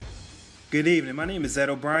Good evening. My name is Zed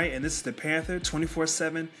O'Brien, and this is the Panther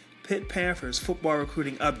 24/7 Pitt Panthers football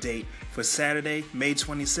recruiting update for Saturday, May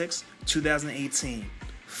 26, 2018.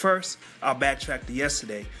 First, I'll backtrack to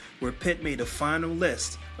yesterday, where Pitt made a final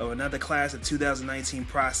list of another class of 2019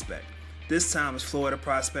 prospect. This time it's Florida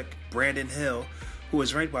prospect Brandon Hill, who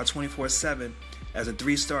was ranked by 24/7 as a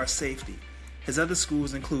 3-star safety. His other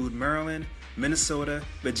schools include Maryland, Minnesota,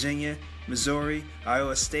 Virginia, Missouri,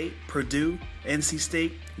 Iowa State, Purdue, NC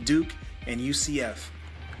State, Duke, and UCF.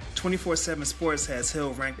 24/7 Sports has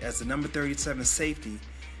Hill ranked as the number 37 safety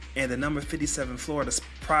and the number 57 Florida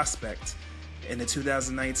prospect in the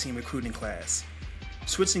 2019 recruiting class.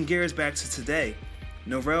 Switching gears back to today,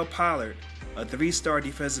 Norrell Pollard, a 3-star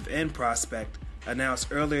defensive end prospect, announced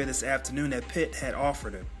earlier this afternoon that Pitt had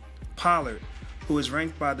offered him. Pollard, who is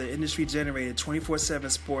ranked by the industry-generated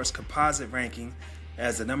 24/7 Sports composite ranking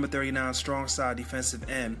as the number 39 strong-side defensive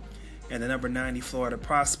end and the number 90 Florida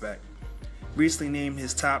prospect, recently named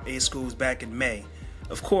his top 8 schools back in May.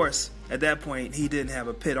 Of course, at that point, he didn't have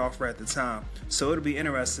a Pitt offer at the time, so it'll be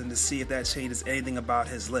interesting to see if that changes anything about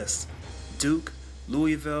his list. Duke,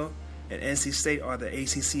 Louisville, and NC State are the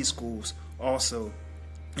ACC schools also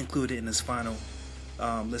included in this final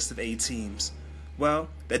list of 8 teams. Well,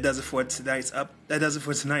 that does it for tonight's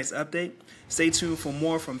update. Stay tuned for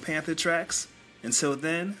more from Panther Tracks. Until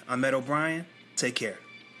then, I'm Ed O'Brien. Take care.